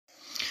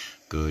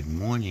Good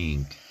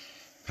morning.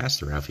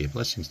 Pastor Ralf here.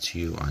 Blessings to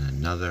you on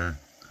another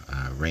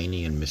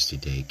rainy and misty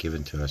day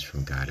given to us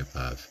from God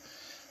above.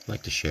 I'd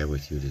like to share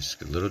with you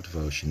this little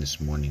devotion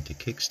this morning to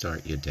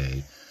kickstart your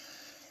day.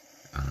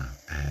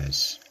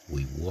 As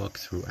we walk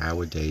through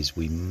our days,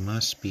 we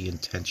must be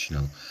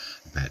intentional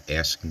about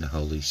asking the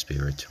Holy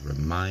Spirit to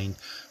remind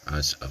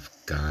us of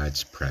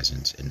God's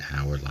presence in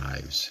our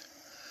lives.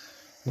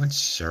 When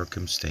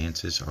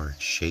circumstances are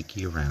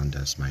shaky around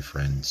us, my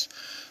friends,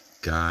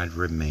 God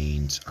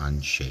remains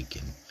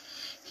unshaken.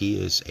 He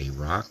is a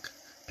rock,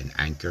 an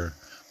anchor,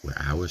 where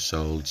our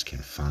souls can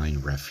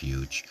find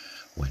refuge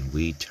when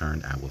we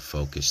turn our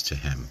focus to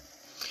Him.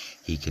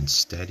 He can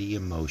steady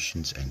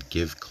emotions and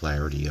give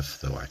clarity of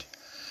thought.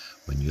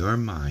 When your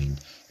mind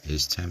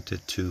is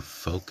tempted to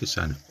focus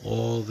on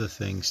all the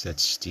things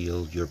that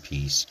steal your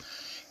peace,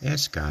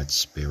 ask God's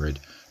Spirit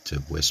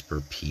to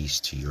whisper peace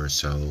to your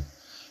soul.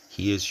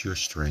 He is your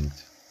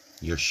strength,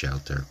 your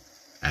shelter,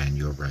 and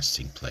your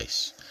resting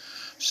place.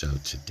 So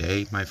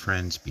today, my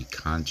friends, be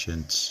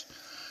conscious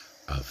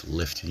of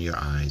lifting your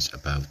eyes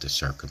above the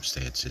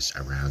circumstances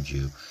around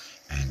you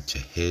and to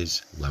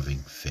His loving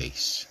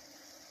face.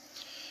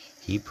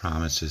 He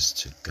promises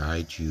to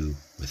guide you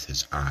with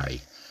His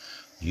eye.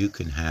 You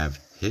can have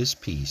His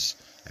peace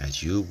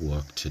as you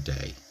walk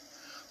today.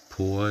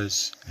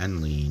 Pause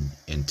and lean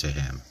into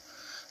Him.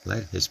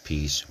 Let His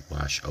peace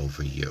wash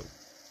over you.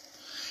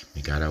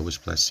 May God always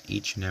bless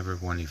each and every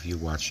one of you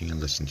watching and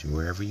listening to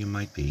wherever you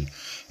might be,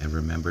 and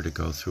remember to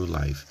go through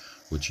life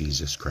with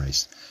Jesus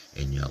Christ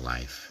in your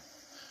life.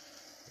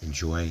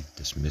 Enjoy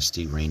this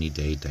misty, rainy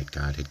day that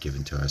God had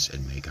given to us,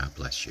 and may God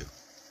bless you.